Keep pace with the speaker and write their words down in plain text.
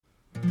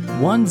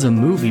One's a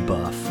movie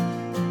buff.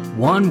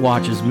 One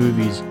watches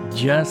movies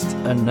just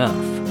enough.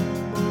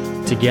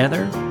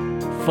 Together,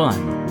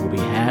 fun will be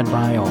had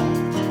by all.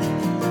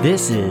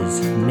 This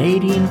is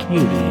Natey and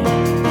Katie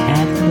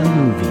at the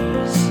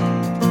Movies.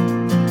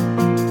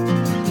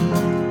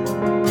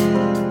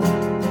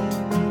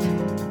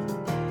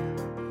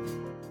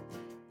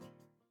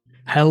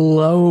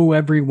 Hello,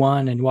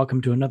 everyone, and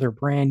welcome to another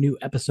brand new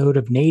episode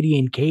of Natey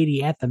and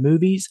Katie at the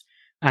Movies.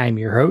 I'm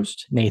your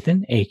host,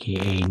 Nathan,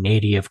 aka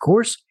Natey, of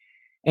course.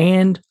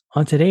 And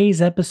on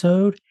today's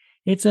episode,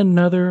 it's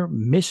another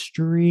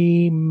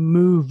mystery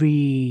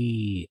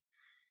movie.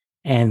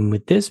 And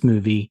with this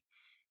movie,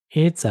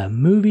 it's a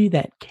movie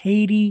that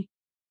Katie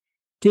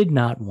did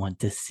not want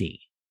to see.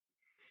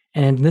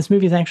 And this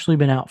movie has actually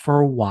been out for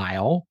a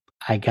while.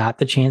 I got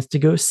the chance to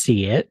go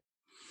see it.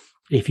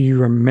 If you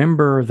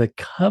remember the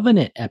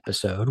Covenant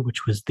episode,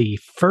 which was the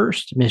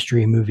first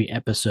mystery movie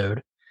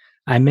episode,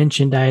 I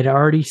mentioned I had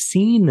already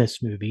seen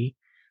this movie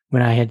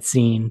when I had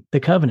seen The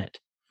Covenant.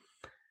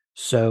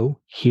 So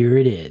here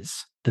it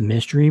is. The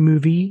mystery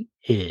movie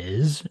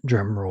is,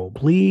 drumroll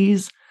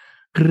please,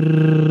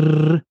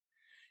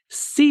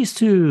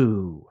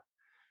 Sisu.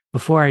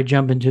 Before I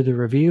jump into the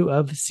review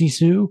of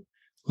Sisu,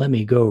 let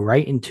me go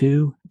right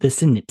into the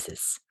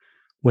synopsis.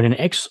 When an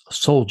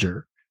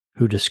ex-soldier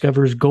who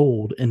discovers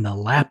gold in the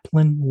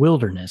Lapland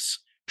wilderness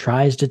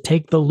tries to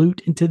take the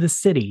loot into the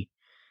city,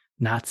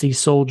 Nazi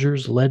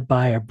soldiers led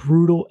by a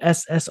brutal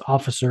SS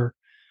officer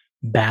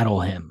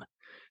battle him.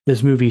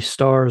 This movie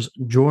stars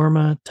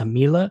Jorma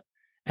Tamila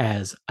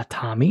as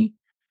Atami.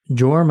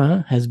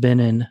 Jorma has been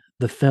in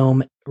the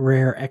film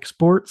Rare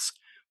Exports,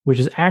 which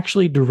is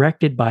actually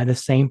directed by the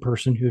same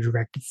person who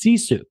directed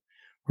Sisu.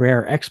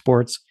 Rare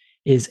Exports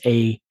is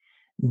a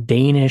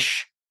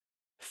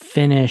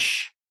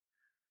Danish-Finnish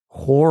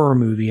horror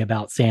movie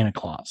about Santa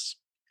Claus.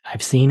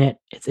 I've seen it.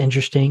 It's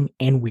interesting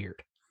and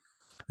weird.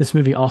 This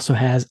movie also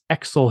has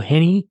Axel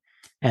Hennie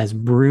as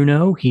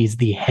Bruno. He's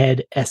the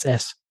head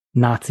SS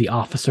Nazi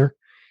officer.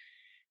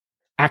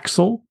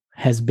 Axel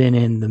has been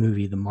in the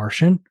movie The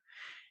Martian.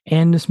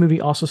 And this movie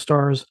also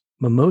stars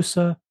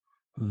Mimosa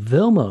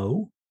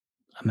Vilmo.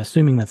 I'm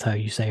assuming that's how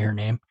you say her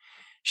name.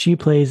 She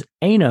plays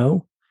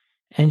Ano,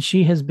 and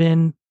she has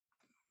been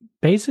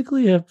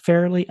basically a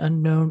fairly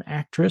unknown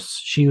actress.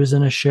 She was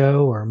in a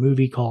show or a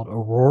movie called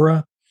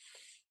Aurora.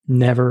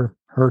 Never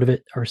heard of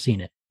it or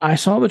seen it. I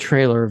saw the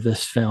trailer of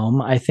this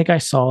film. I think I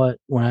saw it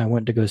when I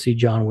went to go see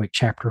John Wick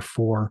Chapter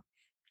 4.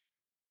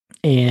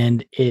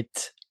 And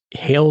it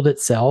hailed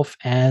itself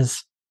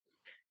as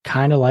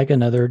kind of like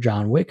another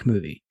John Wick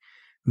movie.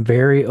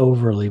 Very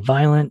overly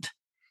violent,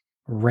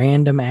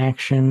 random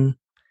action.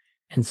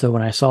 And so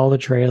when I saw the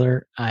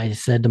trailer, I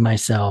said to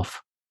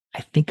myself,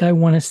 I think I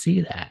want to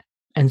see that.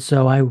 And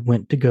so I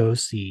went to go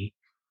see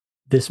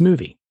this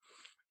movie.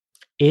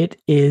 It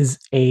is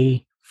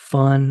a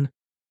fun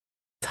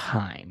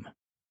time.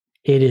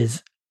 It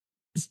is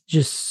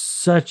just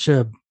such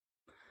a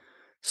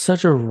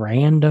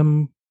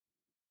random,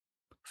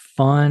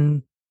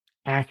 fun,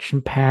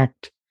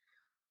 action-packed,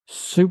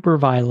 super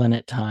violent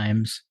at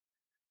times,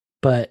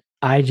 but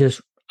I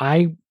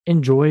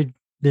enjoyed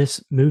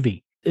this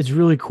movie. It's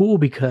really cool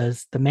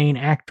because the main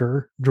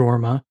actor,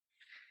 Jorma,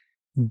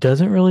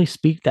 doesn't really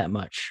speak that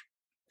much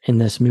in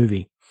this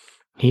movie.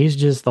 He's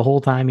just, the whole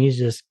time, he's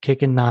just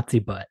kicking Nazi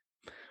butt,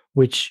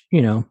 which,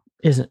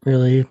 isn't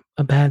really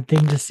a bad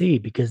thing to see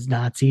because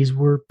Nazis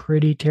were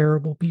pretty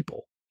terrible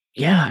people.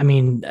 Yeah, I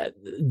mean,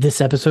 this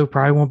episode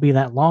probably won't be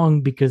that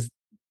long because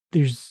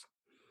there's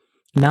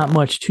not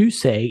much to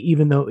say,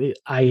 even though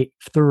I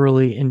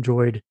thoroughly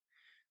enjoyed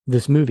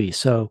this movie.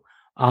 So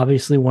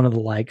obviously one of the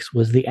likes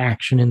was the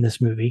action in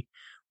this movie.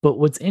 But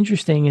what's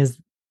interesting is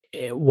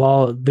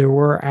while there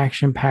were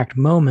action-packed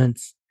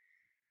moments,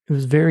 it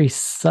was very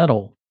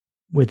subtle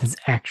with its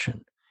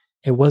action.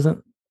 It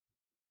wasn't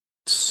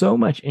so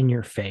much in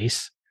your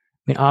face.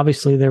 I mean,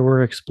 obviously there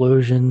were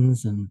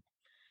explosions and,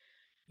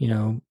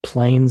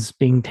 planes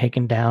being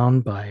taken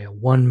down by a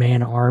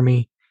one-man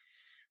army,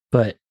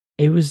 but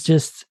it was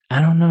just,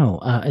 I don't know.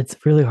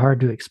 It's really hard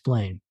to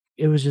explain.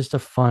 It was just a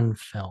fun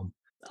film.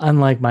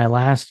 Unlike my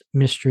last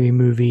mystery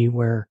movie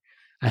where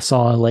I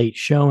saw a late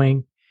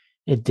showing,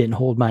 it didn't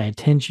hold my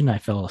attention. I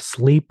fell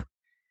asleep.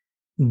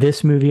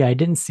 This movie, I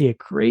didn't see a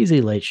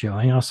crazy late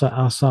showing. I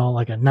saw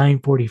like a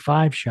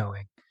 9:45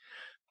 showing,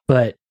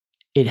 but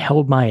it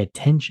held my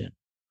attention.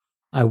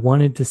 I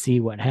wanted to see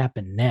what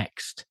happened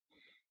next.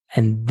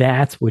 And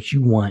that's what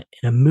you want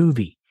in a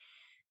movie.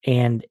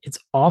 And it's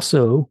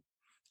also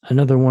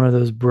another one of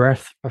those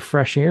breath of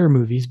fresh air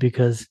movies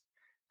because,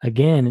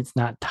 again, it's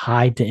not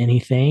tied to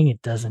anything.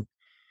 It doesn't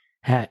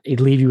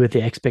leave you with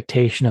the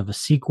expectation of a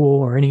sequel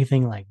or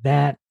anything like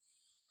that.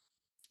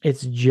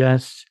 It's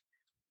just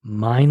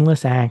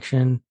mindless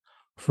action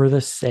for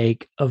the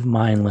sake of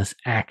mindless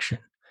action.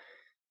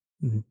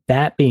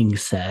 That being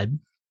said,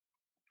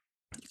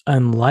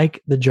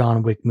 unlike the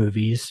John Wick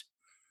movies,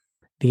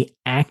 the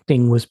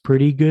acting was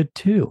pretty good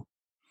too.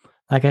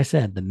 Like I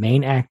said, the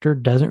main actor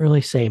doesn't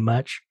really say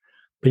much,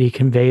 but he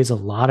conveys a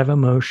lot of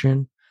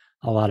emotion,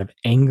 a lot of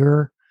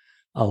anger,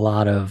 a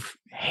lot of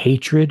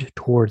hatred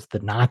towards the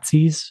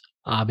Nazis.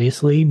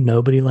 Obviously,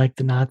 nobody liked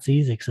the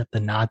Nazis except the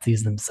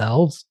Nazis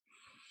themselves.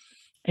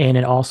 And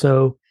it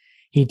also,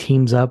 he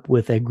teams up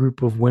with a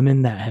group of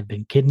women that have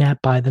been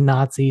kidnapped by the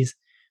Nazis.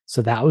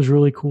 So that was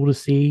really cool to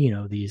see,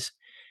 these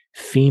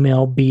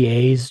female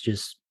BAs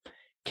just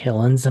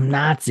killing some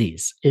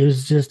Nazis. It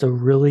was just a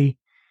really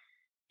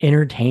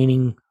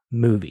entertaining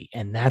movie.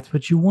 And that's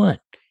what you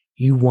want.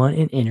 You want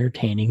an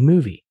entertaining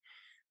movie.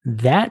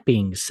 That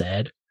being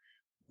said,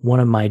 one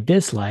of my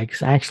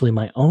dislikes, actually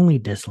my only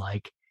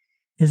dislike,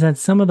 is that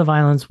some of the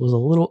violence was a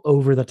little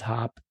over the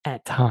top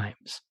at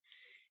times.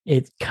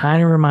 It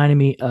kind of reminded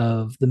me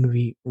of the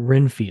movie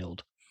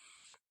Renfield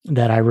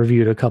that I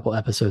reviewed a couple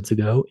episodes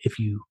ago. If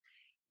you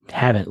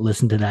haven't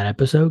listened to that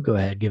episode, go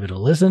ahead, give it a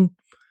listen.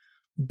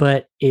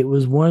 But it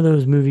was one of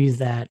those movies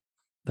that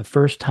the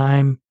first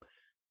time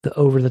the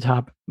over the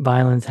top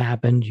violence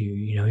happened,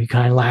 you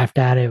kind of laughed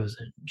at it. It was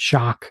a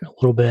shock a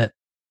little bit.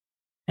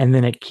 And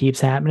then it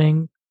keeps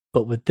happening.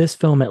 But with this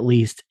film, at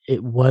least,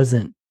 it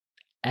wasn't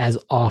as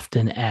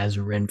often as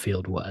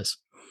Renfield was.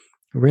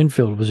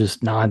 Renfield was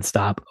just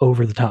nonstop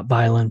over the top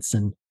violence,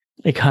 and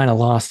it kind of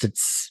lost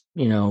its,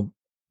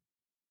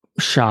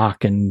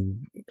 shock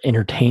and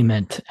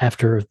entertainment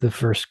after the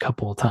first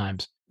couple of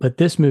times. But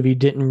this movie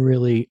didn't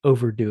really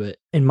overdo it,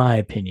 in my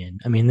opinion.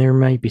 I mean, there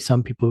might be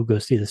some people who go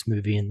see this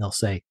movie and they'll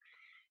say,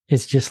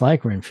 it's just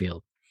like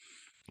Renfield.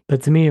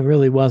 But to me, it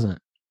really wasn't.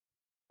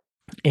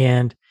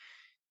 And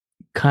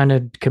kind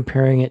of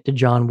comparing it to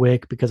John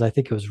Wick, because I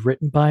think it was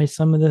written by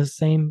some of the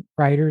same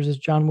writers as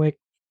John Wick.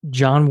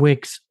 John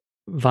Wick's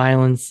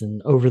violence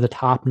and over the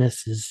topness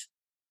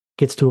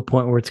gets to a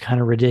point where it's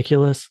kind of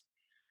ridiculous.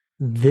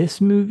 This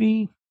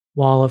movie,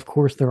 while of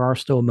course there are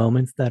still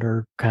moments that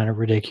are kind of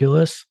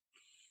ridiculous,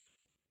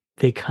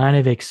 they kind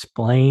of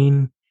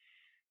explain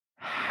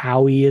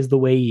how he is the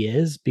way he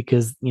is,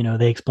 because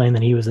they explain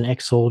that he was an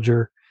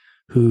ex-soldier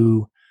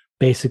who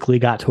basically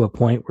got to a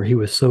point where he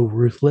was so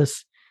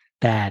ruthless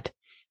that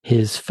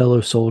his fellow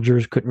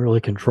soldiers couldn't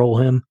really control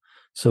him.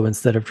 So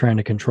instead of trying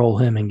to control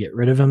him and get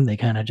rid of him, they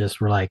kind of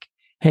just were like,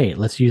 hey,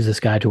 let's use this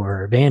guy to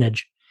our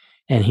advantage.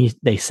 And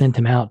they sent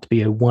him out to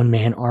be a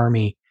one-man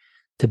army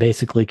to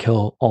basically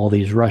kill all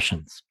these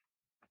Russians.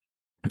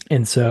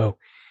 And so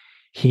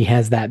he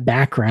has that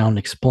background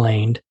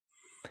explained.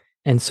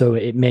 And so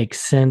it makes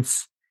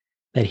sense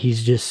that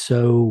he's just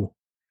so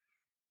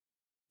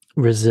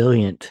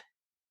resilient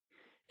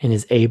and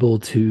is able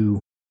to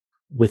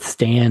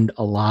withstand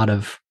a lot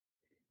of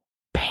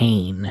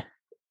pain,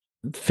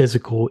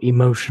 physical,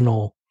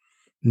 emotional,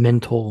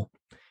 mental.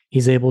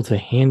 He's able to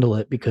handle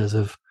it because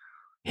of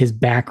his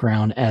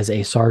background as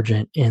a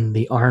sergeant in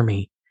the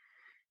army.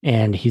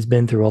 And he's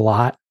been through a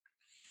lot,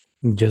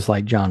 just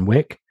like John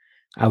Wick.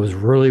 I was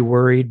really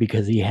worried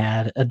because he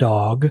had a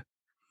dog.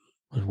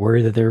 I was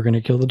worried that they were going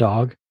to kill the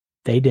dog.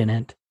 They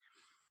didn't.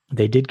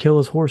 They did kill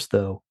his horse,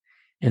 though,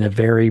 in a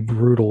very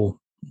brutal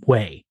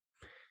way.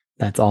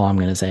 That's all I'm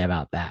going to say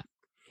about that.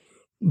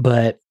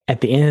 But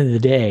at the end of the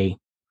day,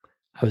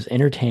 I was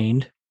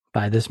entertained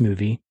by this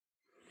movie.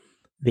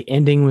 The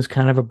ending was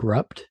kind of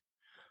abrupt,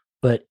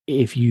 but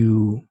if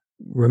you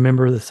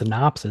remember the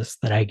synopsis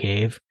that I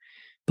gave,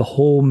 the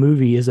whole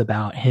movie is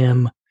about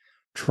him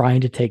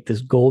trying to take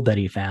this gold that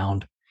he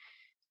found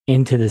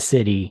into the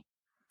city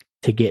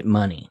to get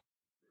money.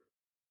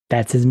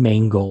 That's his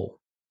main goal.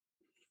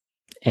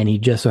 And he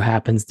just so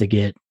happens to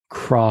get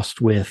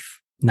crossed with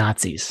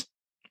Nazis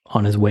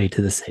on his way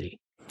to the city.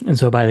 And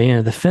so by the end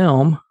of the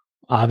film,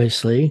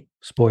 obviously,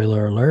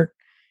 spoiler alert,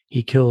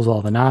 he kills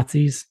all the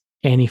Nazis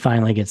and he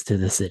finally gets to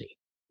the city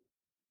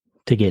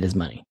to get his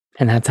money.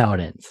 And that's how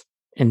it ends.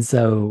 And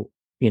so,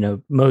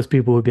 most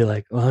people would be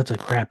like, well, that's a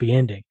crappy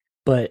ending.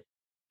 But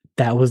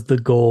that was the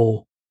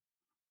goal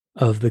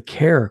of the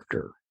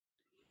character.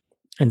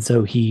 And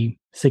so he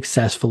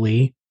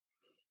successfully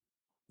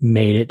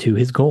made it to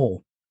his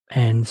goal.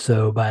 And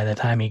so by the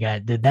time he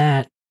did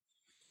that,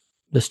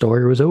 the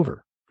story was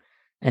over.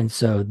 And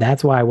so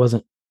that's why I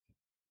wasn't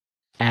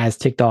as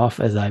ticked off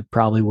as I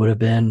probably would have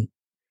been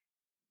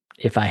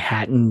if I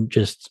hadn't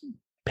just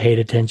paid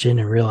attention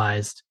and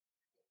realized,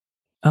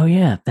 oh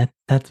yeah, that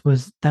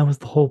was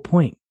the whole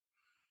point.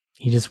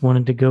 He just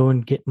wanted to go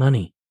and get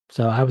money.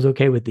 So I was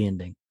okay with the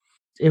ending.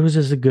 It was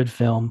just a good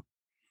film.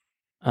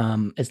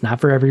 It's not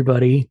for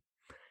everybody.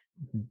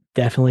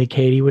 Definitely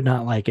Katie would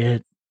not like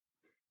it.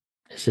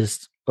 It's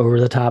just over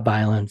the top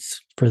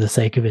violence for the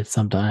sake of it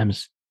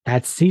sometimes.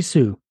 That's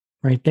Sisu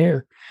right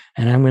there.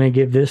 And I'm going to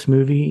give this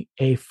movie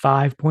a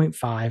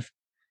 5.5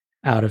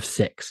 out of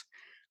 6.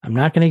 I'm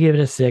not going to give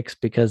it a 6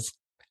 because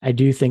I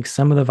do think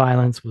some of the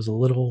violence was a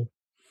little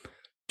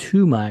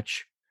too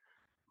much,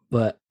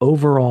 but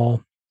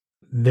overall,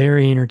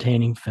 very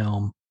entertaining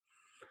film.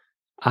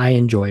 I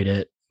enjoyed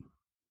it.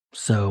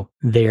 So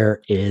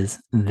there is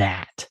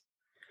that.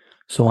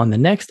 So on the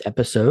next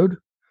episode,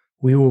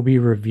 we will be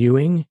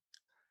reviewing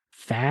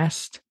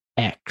Fast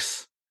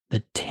X,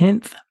 the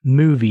 10th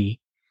movie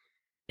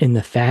in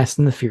the Fast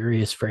and the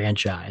Furious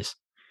franchise.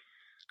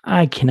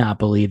 I cannot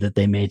believe that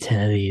they made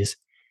 10 of these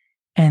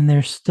and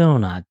they're still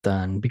not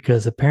done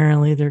because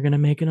apparently they're going to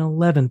make an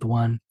 11th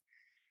one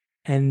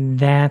and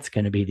that's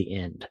going to be the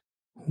end.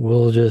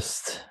 We'll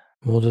just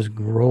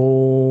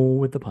roll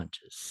with the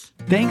punches.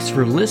 Thanks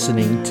for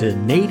listening to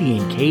Natey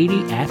and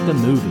Katie at the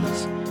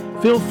Movies.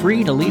 Feel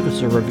free to leave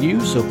us a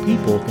review so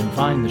people can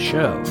find the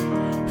show.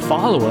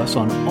 Follow us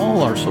on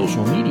all our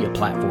social media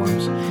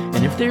platforms,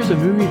 and if there's a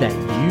movie that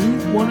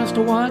you want us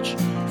to watch,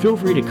 feel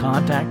free to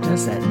contact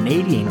us at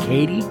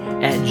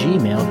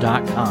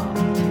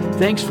nateyandkatie@gmail.com.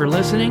 Thanks for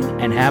listening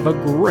and have a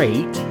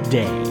great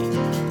day.